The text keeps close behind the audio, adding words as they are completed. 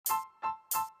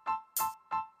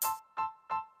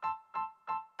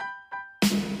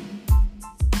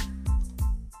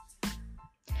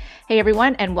Hey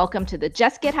everyone, and welcome to the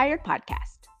Just Get Hired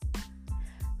podcast.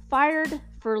 Fired,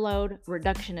 furloughed,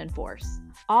 reduction in force.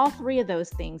 All three of those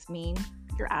things mean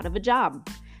you're out of a job.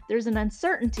 There's an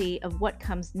uncertainty of what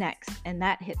comes next, and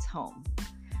that hits home.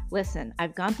 Listen,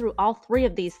 I've gone through all three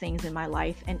of these things in my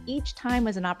life, and each time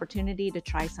was an opportunity to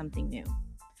try something new.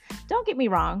 Don't get me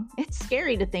wrong, it's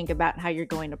scary to think about how you're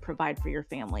going to provide for your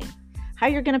family, how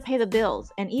you're going to pay the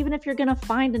bills, and even if you're going to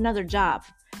find another job.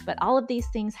 But all of these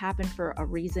things happen for a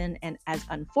reason, and as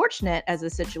unfortunate as the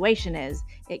situation is,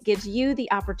 it gives you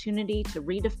the opportunity to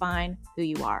redefine who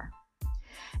you are.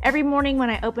 Every morning when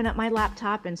I open up my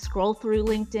laptop and scroll through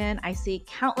LinkedIn, I see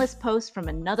countless posts from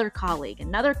another colleague,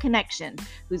 another connection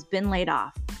who's been laid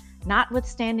off.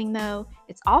 Notwithstanding, though,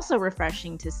 it's also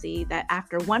refreshing to see that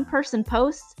after one person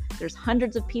posts, there's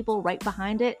hundreds of people right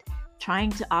behind it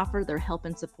trying to offer their help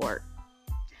and support.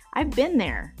 I've been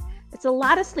there. It's a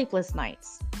lot of sleepless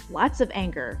nights, lots of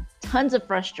anger, tons of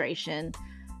frustration,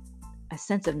 a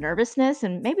sense of nervousness,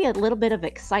 and maybe a little bit of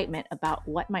excitement about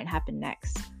what might happen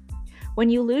next. When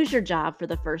you lose your job for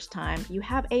the first time, you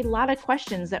have a lot of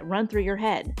questions that run through your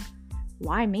head.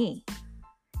 Why me?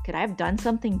 Could I have done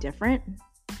something different?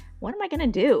 What am I going to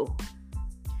do?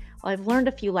 Well, I've learned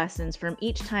a few lessons from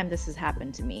each time this has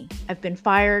happened to me. I've been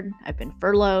fired, I've been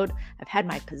furloughed, I've had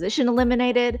my position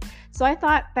eliminated. So I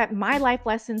thought that my life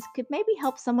lessons could maybe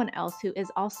help someone else who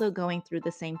is also going through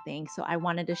the same thing. So I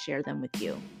wanted to share them with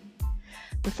you.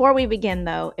 Before we begin,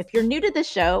 though, if you're new to the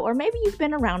show, or maybe you've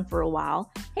been around for a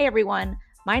while, hey everyone,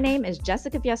 my name is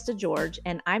Jessica Fiesta George,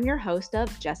 and I'm your host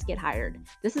of Just Get Hired.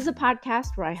 This is a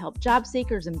podcast where I help job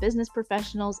seekers and business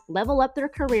professionals level up their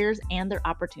careers and their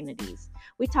opportunities.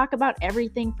 We talk about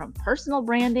everything from personal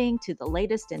branding to the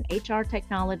latest in HR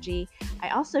technology. I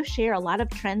also share a lot of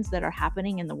trends that are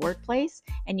happening in the workplace,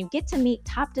 and you get to meet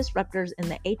top disruptors in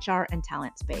the HR and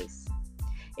talent space.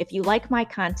 If you like my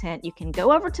content, you can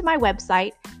go over to my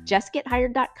website,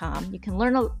 justgethired.com. You can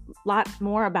learn a lot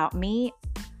more about me,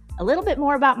 a little bit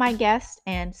more about my guests,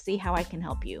 and see how I can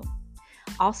help you.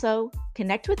 Also,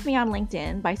 connect with me on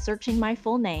LinkedIn by searching my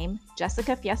full name,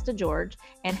 Jessica Fiesta George,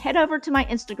 and head over to my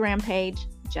Instagram page,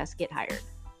 Just Get Hired.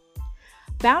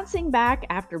 Bouncing back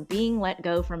after being let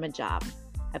go from a job.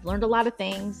 I've learned a lot of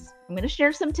things. I'm going to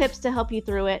share some tips to help you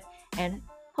through it, and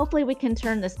hopefully we can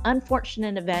turn this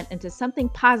unfortunate event into something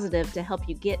positive to help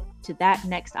you get to that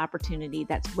next opportunity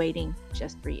that's waiting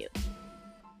just for you.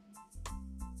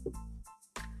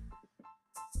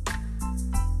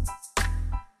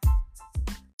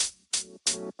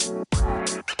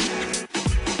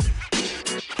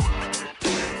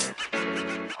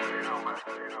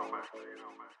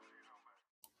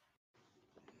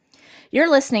 You're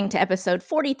listening to episode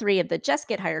 43 of the Just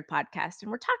Get Hired podcast,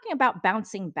 and we're talking about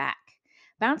bouncing back.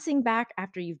 Bouncing back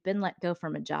after you've been let go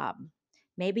from a job.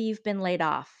 Maybe you've been laid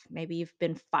off. Maybe you've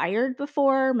been fired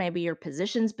before. Maybe your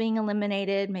position's being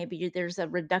eliminated. Maybe there's a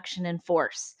reduction in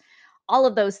force. All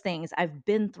of those things I've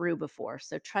been through before.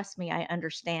 So trust me, I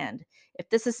understand. If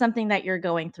this is something that you're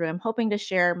going through, I'm hoping to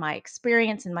share my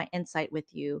experience and my insight with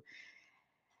you.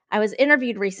 I was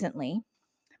interviewed recently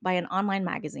by an online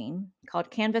magazine called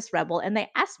Canvas Rebel, and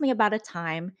they asked me about a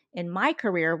time in my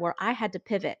career where I had to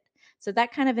pivot. So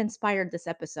that kind of inspired this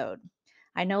episode.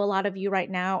 I know a lot of you right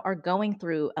now are going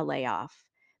through a layoff.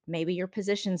 Maybe your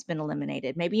position's been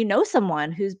eliminated. Maybe you know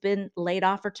someone who's been laid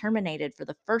off or terminated for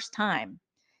the first time.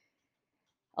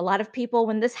 A lot of people,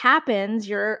 when this happens,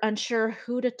 you're unsure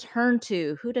who to turn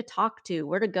to, who to talk to,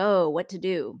 where to go, what to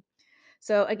do.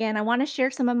 So, again, I want to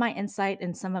share some of my insight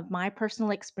and some of my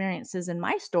personal experiences and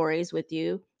my stories with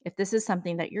you if this is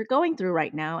something that you're going through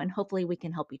right now, and hopefully we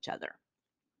can help each other.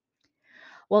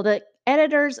 Well, the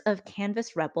editors of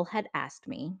Canvas Rebel had asked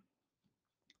me,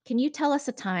 can you tell us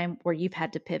a time where you've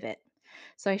had to pivot?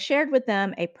 So I shared with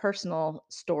them a personal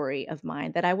story of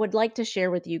mine that I would like to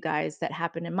share with you guys that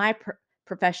happened in my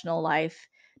professional life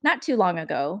not too long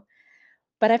ago.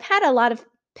 But I've had a lot of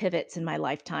pivots in my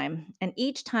lifetime, and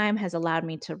each time has allowed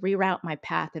me to reroute my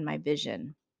path and my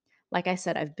vision. Like I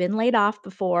said, I've been laid off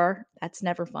before. That's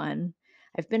never fun.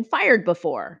 I've been fired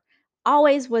before.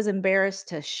 Always was embarrassed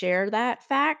to share that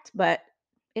fact, but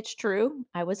it's true.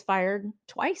 I was fired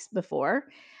twice before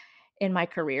in my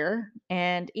career,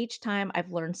 and each time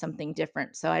I've learned something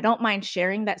different. So I don't mind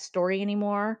sharing that story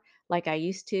anymore like I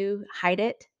used to hide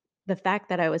it, the fact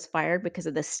that I was fired because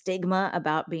of the stigma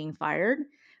about being fired.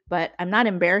 But I'm not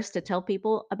embarrassed to tell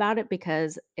people about it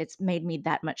because it's made me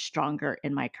that much stronger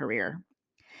in my career.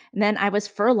 And then I was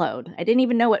furloughed. I didn't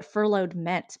even know what furloughed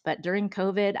meant, but during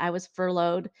COVID, I was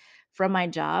furloughed from my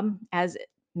job as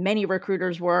many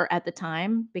recruiters were at the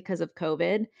time because of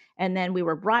COVID. And then we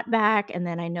were brought back. And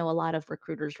then I know a lot of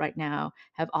recruiters right now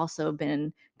have also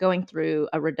been going through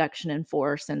a reduction in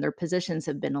force and their positions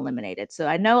have been eliminated. So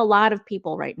I know a lot of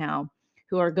people right now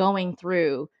who are going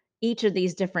through each of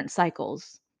these different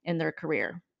cycles in their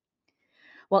career.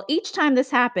 Well, each time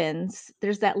this happens,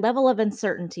 there's that level of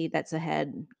uncertainty that's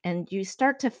ahead, and you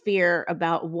start to fear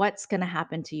about what's going to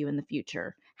happen to you in the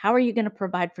future. How are you going to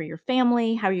provide for your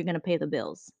family? How are you going to pay the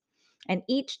bills? And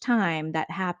each time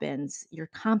that happens, your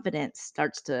confidence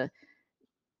starts to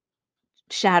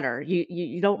shatter.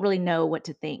 You don't really know what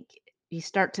to think. You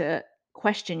start to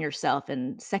question yourself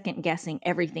and second guessing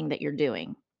everything that you're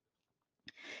doing.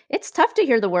 It's tough to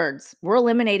hear the words, "We're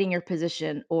eliminating your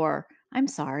position," or "I'm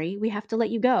sorry, we have to let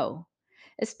you go,"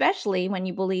 especially when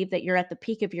you believe that you're at the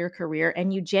peak of your career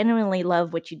and you genuinely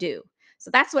love what you do.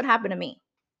 So that's what happened to me.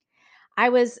 I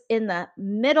was in the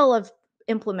middle of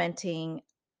implementing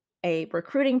a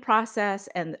recruiting process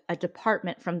and a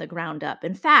department from the ground up.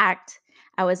 In fact,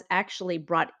 I was actually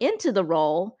brought into the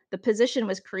role. The position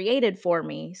was created for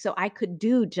me so I could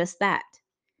do just that.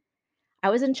 I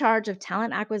was in charge of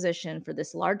talent acquisition for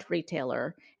this large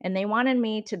retailer, and they wanted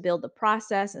me to build the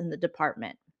process and the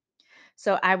department.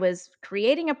 So I was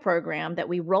creating a program that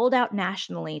we rolled out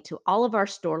nationally to all of our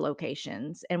store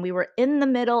locations, and we were in the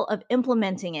middle of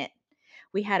implementing it.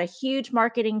 We had a huge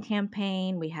marketing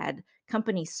campaign, we had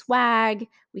company swag,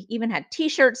 we even had t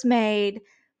shirts made.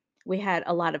 We had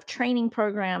a lot of training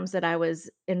programs that I was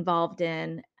involved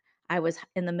in. I was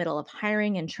in the middle of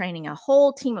hiring and training a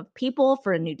whole team of people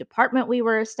for a new department we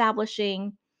were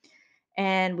establishing,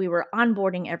 and we were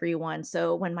onboarding everyone.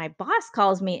 So when my boss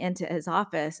calls me into his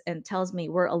office and tells me,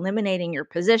 "We're eliminating your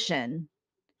position,"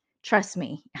 trust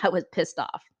me, I was pissed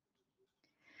off.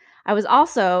 I was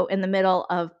also in the middle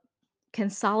of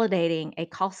consolidating a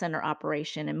call center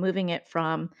operation and moving it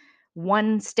from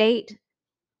one state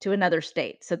to another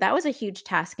state. So that was a huge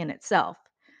task in itself.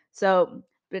 So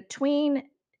between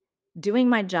doing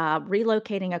my job,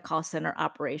 relocating a call center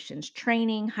operations,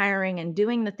 training, hiring, and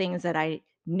doing the things that I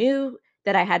knew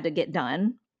that I had to get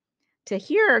done, to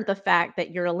hear the fact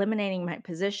that you're eliminating my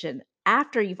position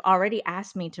after you've already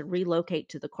asked me to relocate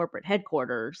to the corporate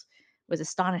headquarters was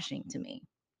astonishing to me.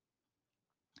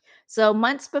 So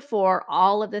months before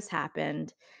all of this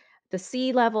happened, the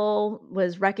C level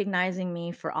was recognizing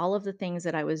me for all of the things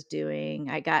that I was doing.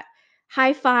 I got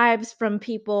high fives from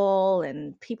people,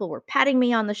 and people were patting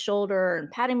me on the shoulder and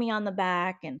patting me on the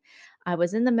back. And I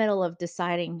was in the middle of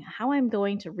deciding how I'm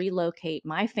going to relocate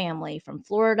my family from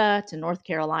Florida to North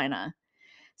Carolina.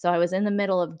 So I was in the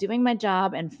middle of doing my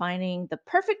job and finding the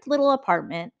perfect little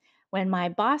apartment when my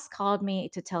boss called me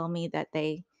to tell me that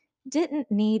they didn't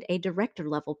need a director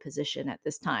level position at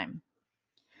this time.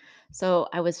 So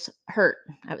I was hurt.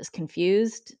 I was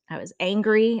confused. I was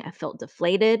angry. I felt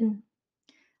deflated.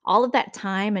 All of that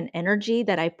time and energy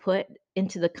that I put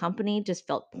into the company just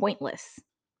felt pointless.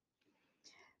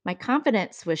 My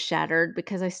confidence was shattered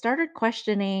because I started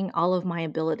questioning all of my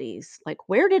abilities. Like,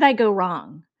 where did I go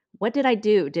wrong? What did I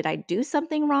do? Did I do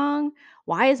something wrong?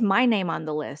 Why is my name on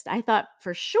the list? I thought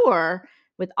for sure,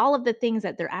 with all of the things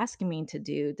that they're asking me to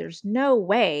do, there's no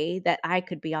way that I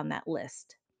could be on that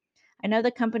list. I know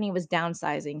the company was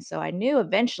downsizing, so I knew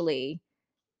eventually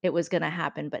it was going to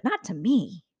happen, but not to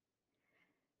me.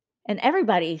 And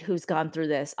everybody who's gone through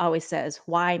this always says,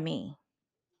 "Why me?"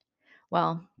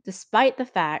 Well, despite the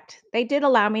fact they did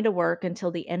allow me to work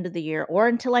until the end of the year or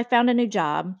until I found a new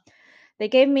job, they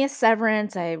gave me a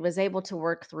severance. I was able to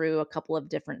work through a couple of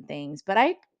different things, but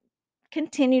I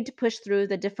continued to push through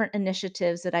the different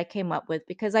initiatives that I came up with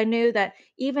because I knew that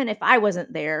even if I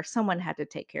wasn't there, someone had to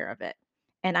take care of it.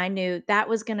 And I knew that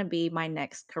was going to be my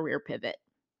next career pivot.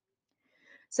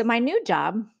 So my new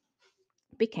job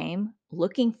became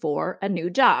looking for a new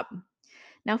job.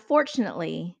 Now,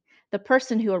 fortunately, the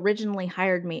person who originally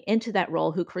hired me into that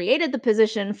role, who created the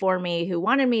position for me, who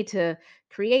wanted me to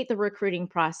create the recruiting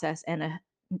process and a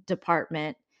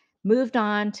department, moved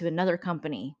on to another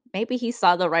company. Maybe he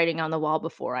saw the writing on the wall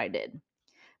before I did.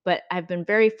 But I've been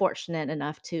very fortunate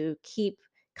enough to keep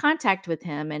contact with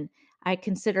him, and I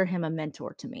consider him a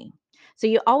mentor to me. So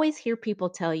you always hear people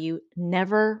tell you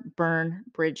never burn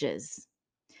bridges.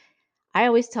 I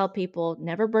always tell people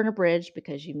never burn a bridge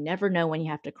because you never know when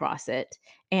you have to cross it.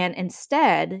 And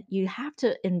instead, you have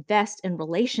to invest in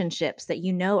relationships that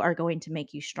you know are going to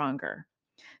make you stronger.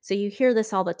 So you hear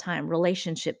this all the time.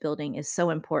 Relationship building is so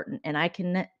important. And I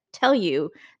can tell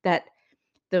you that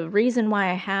the reason why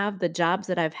I have the jobs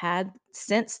that I've had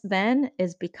since then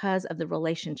is because of the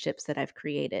relationships that I've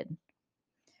created.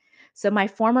 So my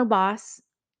former boss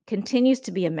continues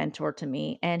to be a mentor to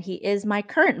me, and he is my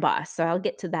current boss. So I'll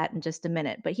get to that in just a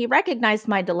minute. But he recognized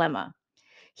my dilemma.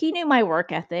 He knew my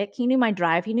work ethic, he knew my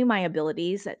drive, he knew my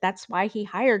abilities. That's why he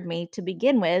hired me to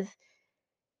begin with.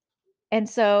 And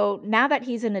so now that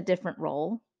he's in a different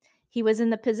role, he was in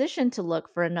the position to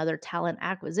look for another talent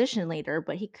acquisition leader,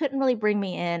 but he couldn't really bring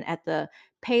me in at the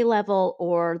pay level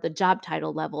or the job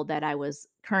title level that I was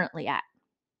currently at.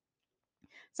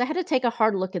 So I had to take a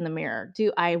hard look in the mirror.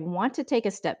 Do I want to take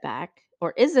a step back,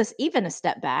 or is this even a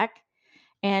step back?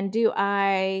 And do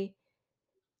I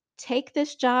take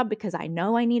this job because I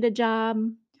know I need a job?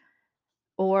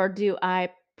 Or do I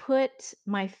put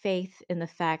my faith in the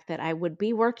fact that I would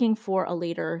be working for a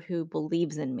leader who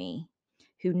believes in me,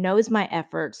 who knows my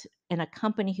efforts, and a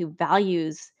company who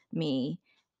values me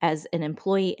as an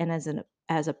employee and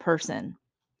as a person?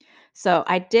 So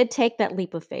I did take that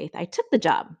leap of faith. I took the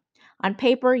job. On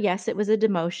paper, yes, it was a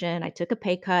demotion. I took a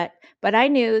pay cut, but I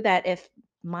knew that if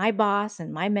my boss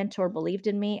and my mentor believed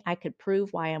in me, I could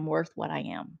prove why I'm worth what I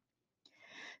am.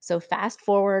 So fast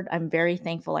forward, I'm very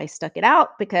thankful I stuck it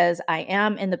out because I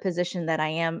am in the position that I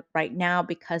am right now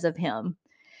because of him.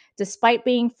 Despite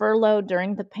being furloughed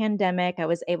during the pandemic, I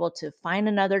was able to find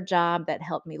another job that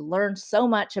helped me learn so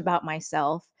much about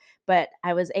myself. But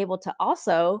I was able to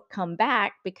also come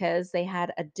back because they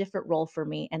had a different role for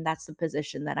me. And that's the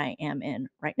position that I am in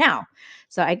right now.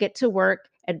 So I get to work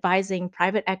advising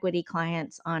private equity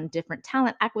clients on different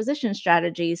talent acquisition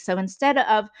strategies. So instead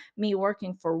of me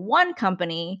working for one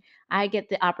company, I get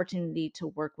the opportunity to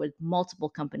work with multiple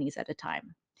companies at a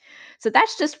time. So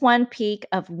that's just one peek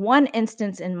of one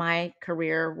instance in my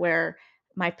career where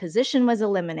my position was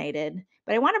eliminated.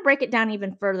 But I want to break it down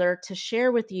even further to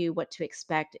share with you what to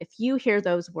expect if you hear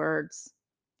those words,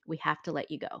 we have to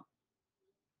let you go.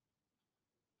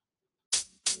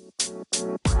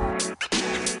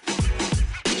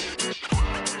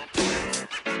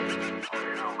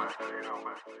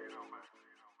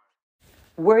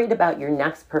 Worried about your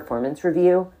next performance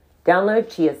review? Download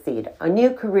Chia Seed, a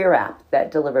new career app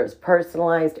that delivers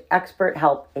personalized expert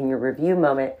help in your review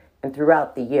moment and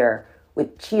throughout the year.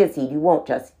 With Chia Seed, you won't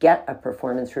just get a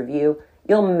performance review,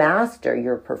 you'll master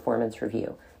your performance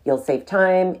review. You'll save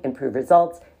time, improve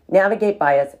results, navigate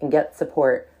bias, and get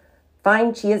support.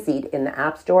 Find Chia Seed in the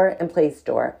App Store and Play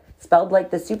Store, spelled like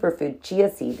the superfood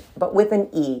chia seed, but with an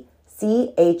E,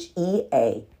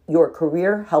 CHEA, your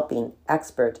career helping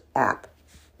expert app.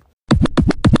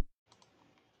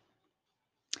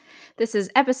 This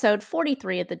is episode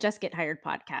 43 of the Just Get Hired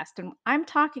podcast, and I'm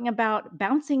talking about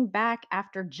bouncing back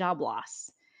after job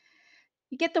loss.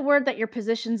 You get the word that your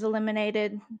position's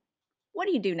eliminated. What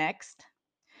do you do next?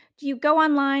 Do you go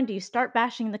online? Do you start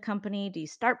bashing the company? Do you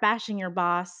start bashing your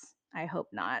boss? I hope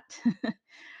not.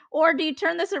 Or do you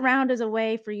turn this around as a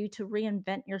way for you to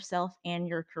reinvent yourself and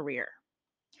your career?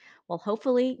 Well,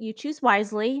 hopefully you choose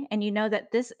wisely and you know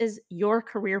that this is your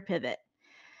career pivot.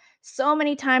 So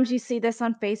many times you see this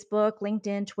on Facebook,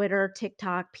 LinkedIn, Twitter,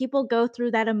 TikTok. People go through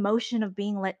that emotion of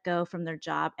being let go from their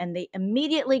job and they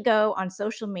immediately go on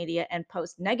social media and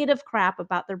post negative crap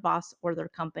about their boss or their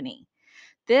company.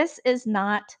 This is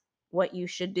not what you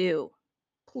should do.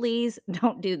 Please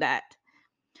don't do that.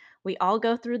 We all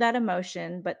go through that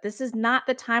emotion, but this is not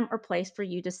the time or place for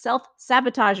you to self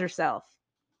sabotage yourself.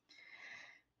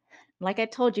 Like I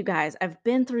told you guys, I've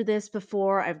been through this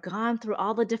before. I've gone through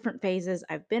all the different phases.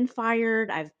 I've been fired.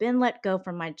 I've been let go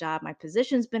from my job. My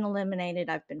position's been eliminated.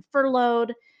 I've been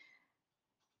furloughed.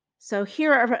 So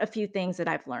here are a few things that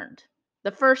I've learned. The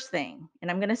first thing,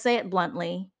 and I'm going to say it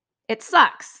bluntly, it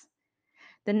sucks.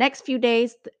 The next few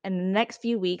days and the next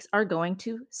few weeks are going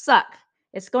to suck.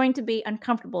 It's going to be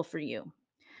uncomfortable for you.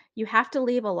 You have to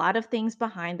leave a lot of things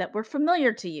behind that were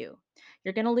familiar to you.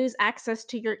 You're going to lose access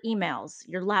to your emails,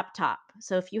 your laptop.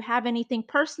 So if you have anything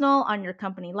personal on your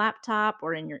company laptop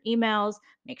or in your emails,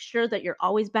 make sure that you're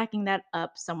always backing that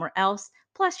up somewhere else.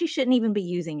 Plus, you shouldn't even be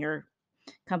using your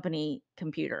company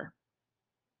computer.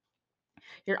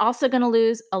 You're also going to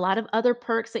lose a lot of other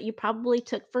perks that you probably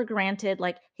took for granted,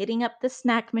 like hitting up the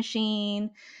snack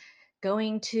machine,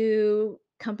 going to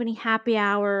company happy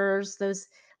hours, those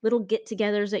little get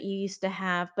togethers that you used to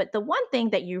have. But the one thing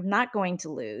that you're not going to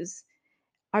lose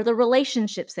are the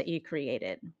relationships that you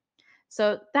created.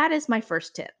 So that is my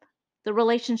first tip. The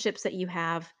relationships that you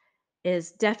have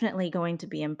is definitely going to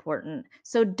be important.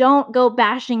 So don't go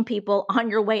bashing people on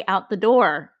your way out the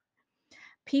door.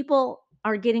 People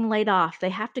are getting laid off. They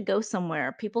have to go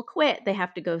somewhere. People quit. They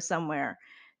have to go somewhere.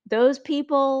 Those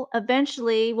people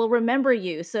eventually will remember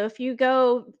you. So if you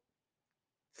go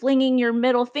flinging your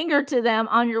middle finger to them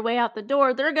on your way out the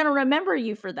door, they're going to remember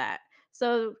you for that.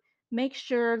 So make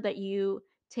sure that you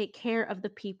take care of the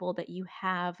people that you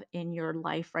have in your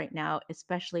life right now,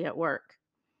 especially at work.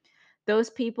 Those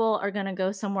people are going to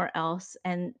go somewhere else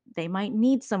and they might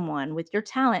need someone with your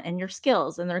talent and your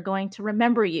skills, and they're going to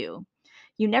remember you.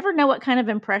 You never know what kind of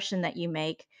impression that you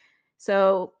make.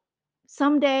 So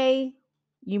someday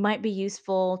you might be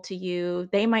useful to you,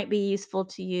 they might be useful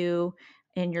to you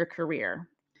in your career.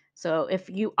 So if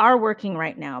you are working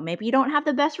right now, maybe you don't have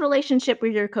the best relationship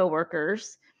with your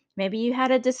coworkers, maybe you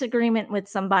had a disagreement with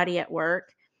somebody at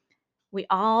work. We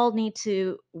all need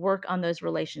to work on those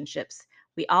relationships.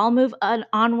 We all move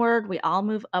onward, we all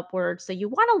move upward. So you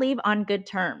want to leave on good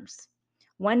terms.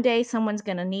 One day someone's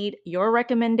going to need your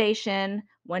recommendation.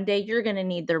 One day you're going to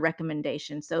need their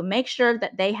recommendation. So make sure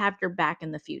that they have your back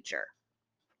in the future.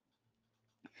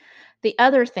 The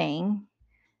other thing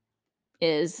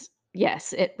is,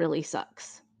 yes, it really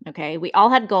sucks. Okay. We all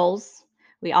had goals.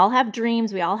 We all have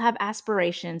dreams. We all have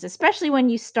aspirations, especially when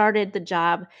you started the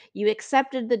job. You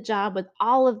accepted the job with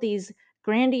all of these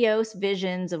grandiose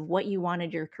visions of what you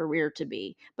wanted your career to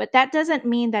be. But that doesn't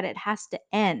mean that it has to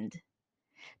end.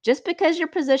 Just because your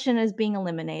position is being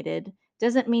eliminated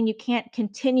doesn't mean you can't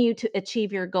continue to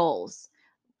achieve your goals.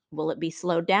 Will it be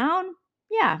slowed down?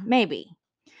 Yeah, maybe.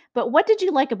 But what did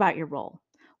you like about your role?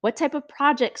 What type of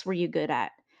projects were you good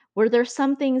at? Were there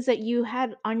some things that you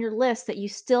had on your list that you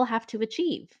still have to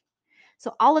achieve?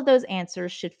 So, all of those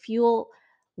answers should fuel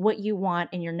what you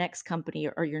want in your next company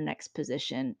or your next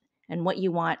position and what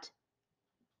you want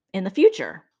in the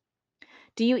future.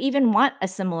 Do you even want a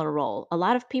similar role? A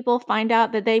lot of people find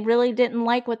out that they really didn't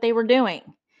like what they were doing.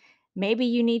 Maybe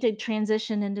you need to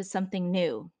transition into something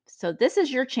new. So, this is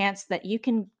your chance that you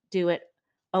can do it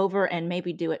over and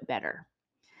maybe do it better.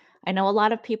 I know a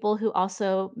lot of people who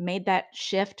also made that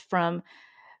shift from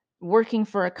working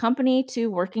for a company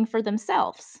to working for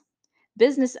themselves.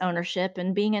 Business ownership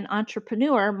and being an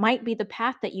entrepreneur might be the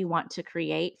path that you want to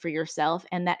create for yourself,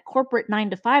 and that corporate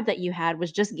 9 to 5 that you had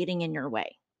was just getting in your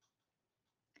way.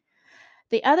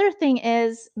 The other thing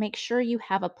is make sure you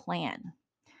have a plan.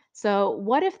 So,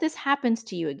 what if this happens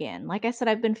to you again? Like I said,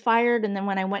 I've been fired, and then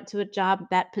when I went to a job,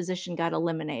 that position got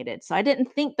eliminated. So, I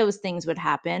didn't think those things would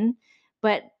happen,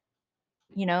 but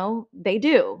they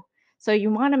do. So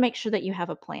you want to make sure that you have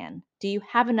a plan. Do you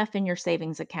have enough in your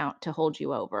savings account to hold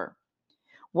you over?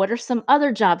 What are some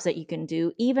other jobs that you can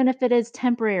do, even if it is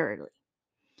temporarily?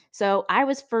 So I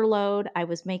was furloughed. I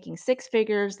was making 6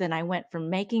 figures. Then I went from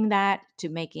making that to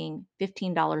making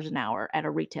 $15 an hour at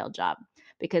a retail job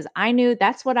because I knew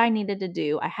that's what I needed to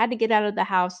do. I had to get out of the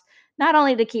house, not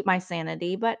only to keep my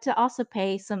sanity, but to also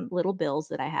pay some little bills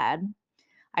that I had.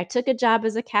 I took a job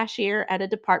as a cashier at a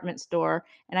department store,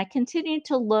 and I continued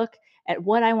to look at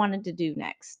what I wanted to do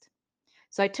next.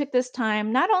 So I took this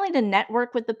time not only to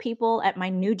network with the people at my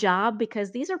new job,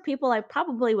 because these are people I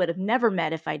probably would have never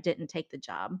met if I didn't take the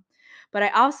job, but I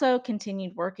also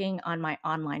continued working on my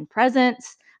online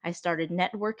presence. I started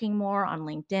networking more on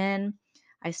LinkedIn.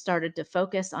 I started to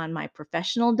focus on my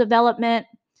professional development.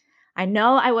 I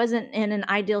know I wasn't in an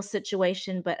ideal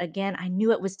situation, but again, I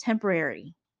knew it was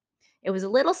temporary. It was a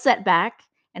little setback,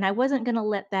 and I wasn't going to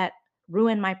let that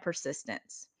ruin my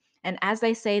persistence. And as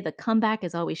they say, the comeback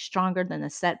is always stronger than the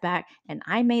setback. And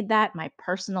I made that my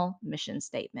personal mission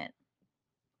statement.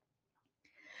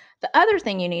 The other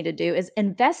thing you need to do is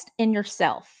invest in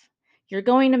yourself. You're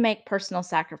going to make personal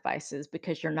sacrifices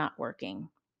because you're not working.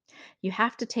 You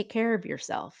have to take care of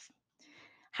yourself.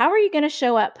 How are you going to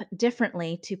show up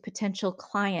differently to potential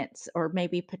clients or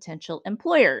maybe potential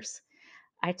employers?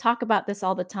 I talk about this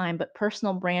all the time, but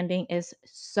personal branding is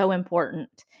so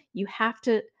important. You have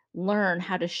to learn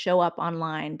how to show up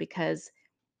online because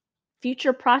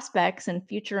future prospects and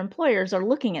future employers are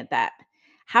looking at that.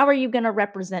 How are you going to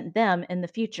represent them in the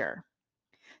future?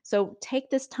 So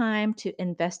take this time to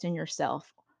invest in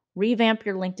yourself, revamp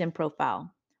your LinkedIn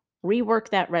profile, rework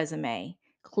that resume,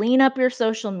 clean up your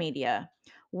social media,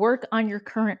 work on your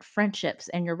current friendships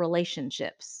and your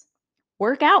relationships,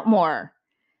 work out more.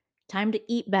 Time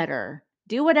to eat better.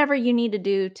 Do whatever you need to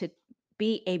do to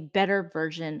be a better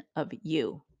version of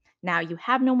you. Now, you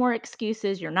have no more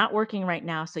excuses. You're not working right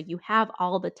now, so you have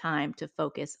all the time to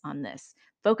focus on this.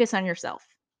 Focus on yourself.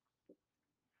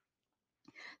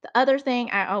 The other thing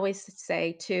I always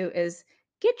say too is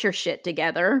get your shit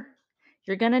together.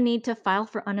 You're going to need to file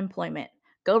for unemployment.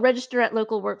 Go register at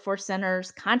local workforce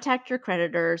centers, contact your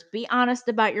creditors, be honest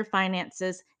about your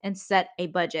finances, and set a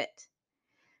budget.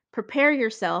 Prepare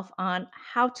yourself on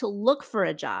how to look for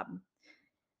a job.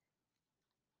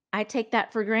 I take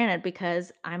that for granted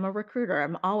because I'm a recruiter.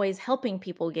 I'm always helping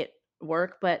people get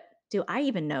work, but do I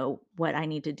even know what I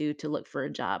need to do to look for a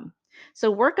job?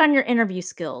 So work on your interview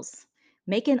skills.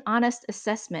 Make an honest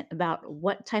assessment about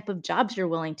what type of jobs you're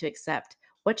willing to accept.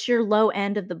 What's your low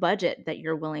end of the budget that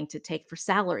you're willing to take for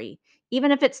salary,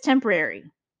 even if it's temporary?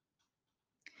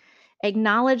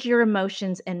 Acknowledge your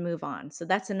emotions and move on. So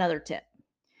that's another tip.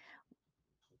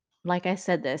 Like I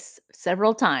said this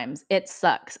several times, it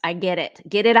sucks. I get it.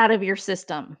 Get it out of your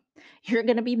system. You're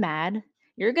going to be mad.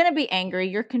 You're going to be angry.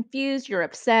 You're confused. You're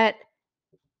upset.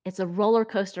 It's a roller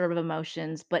coaster of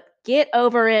emotions, but get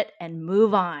over it and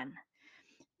move on.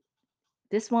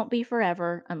 This won't be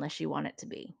forever unless you want it to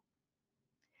be.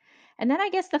 And then I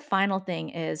guess the final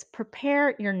thing is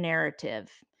prepare your narrative.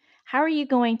 How are you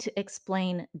going to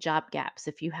explain job gaps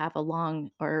if you have a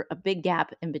long or a big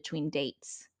gap in between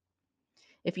dates?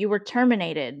 If you were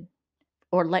terminated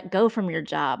or let go from your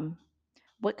job,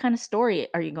 what kind of story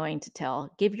are you going to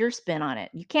tell? Give your spin on it.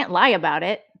 You can't lie about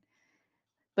it,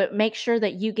 but make sure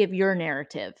that you give your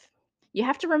narrative. You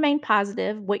have to remain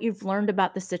positive, what you've learned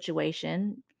about the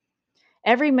situation.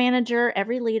 Every manager,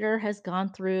 every leader has gone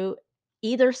through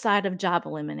either side of job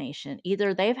elimination.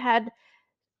 Either they've had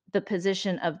the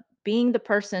position of being the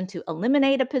person to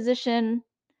eliminate a position,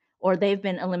 or they've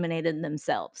been eliminated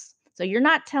themselves. So you're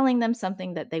not telling them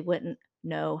something that they wouldn't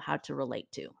know how to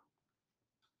relate to.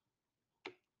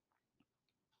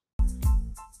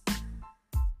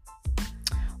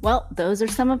 Well, those are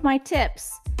some of my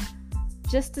tips.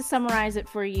 Just to summarize it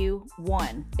for you,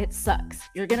 1, it sucks.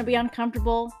 You're going to be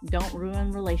uncomfortable. Don't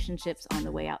ruin relationships on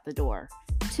the way out the door.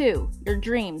 2, your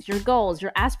dreams, your goals,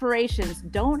 your aspirations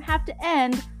don't have to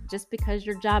end just because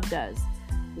your job does.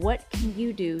 What can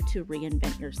you do to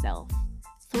reinvent yourself?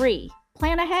 3,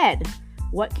 plan ahead.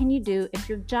 What can you do if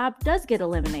your job does get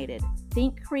eliminated?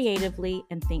 Think creatively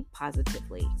and think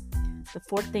positively. The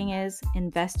 4th thing is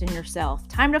invest in yourself.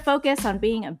 Time to focus on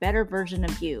being a better version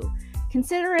of you.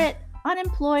 Consider it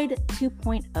Unemployed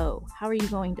 2.0. How are you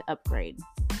going to upgrade?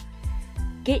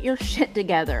 Get your shit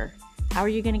together. How are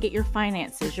you going to get your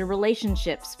finances, your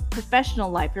relationships, professional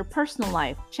life, your personal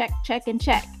life? Check, check, and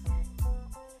check.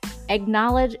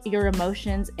 Acknowledge your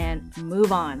emotions and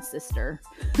move on, sister.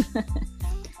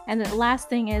 And the last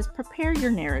thing is prepare your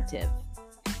narrative.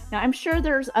 Now, I'm sure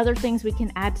there's other things we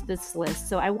can add to this list,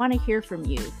 so I want to hear from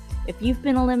you. If you've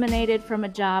been eliminated from a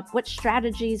job, what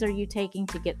strategies are you taking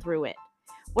to get through it?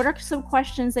 What are some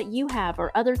questions that you have or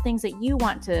other things that you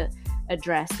want to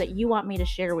address that you want me to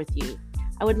share with you?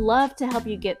 I would love to help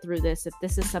you get through this if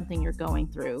this is something you're going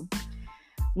through.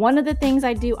 One of the things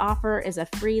I do offer is a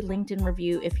free LinkedIn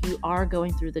review if you are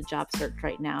going through the job search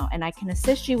right now, and I can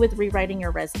assist you with rewriting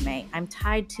your resume. I'm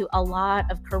tied to a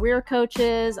lot of career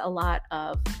coaches, a lot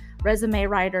of resume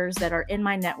writers that are in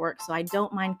my network, so I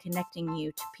don't mind connecting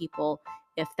you to people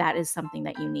if that is something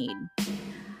that you need.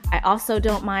 I also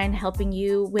don't mind helping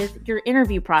you with your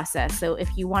interview process. So if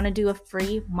you want to do a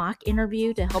free mock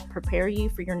interview to help prepare you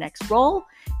for your next role,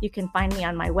 you can find me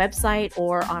on my website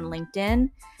or on LinkedIn,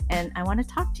 and I want to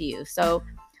talk to you. So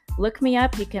look me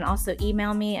up. You can also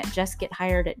email me at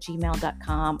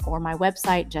justgethired@gmail.com or my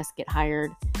website,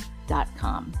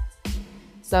 justgethired.com.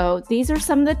 So these are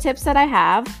some of the tips that I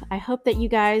have. I hope that you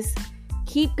guys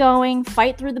keep going,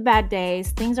 fight through the bad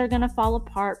days. Things are going to fall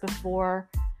apart before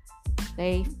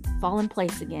they fall in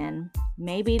place again.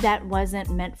 Maybe that wasn't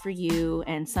meant for you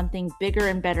and something bigger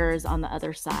and better is on the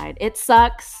other side. It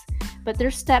sucks, but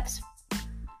there's steps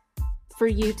for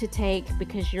you to take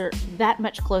because you're that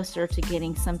much closer to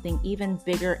getting something even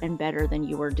bigger and better than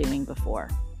you were doing before.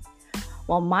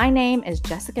 Well, my name is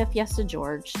Jessica Fiesta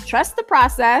George. Trust the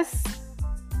process.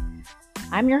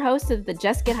 I'm your host of the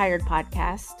Just Get Hired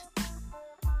podcast.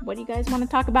 What do you guys want to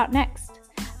talk about next?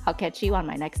 I'll catch you on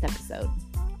my next episode.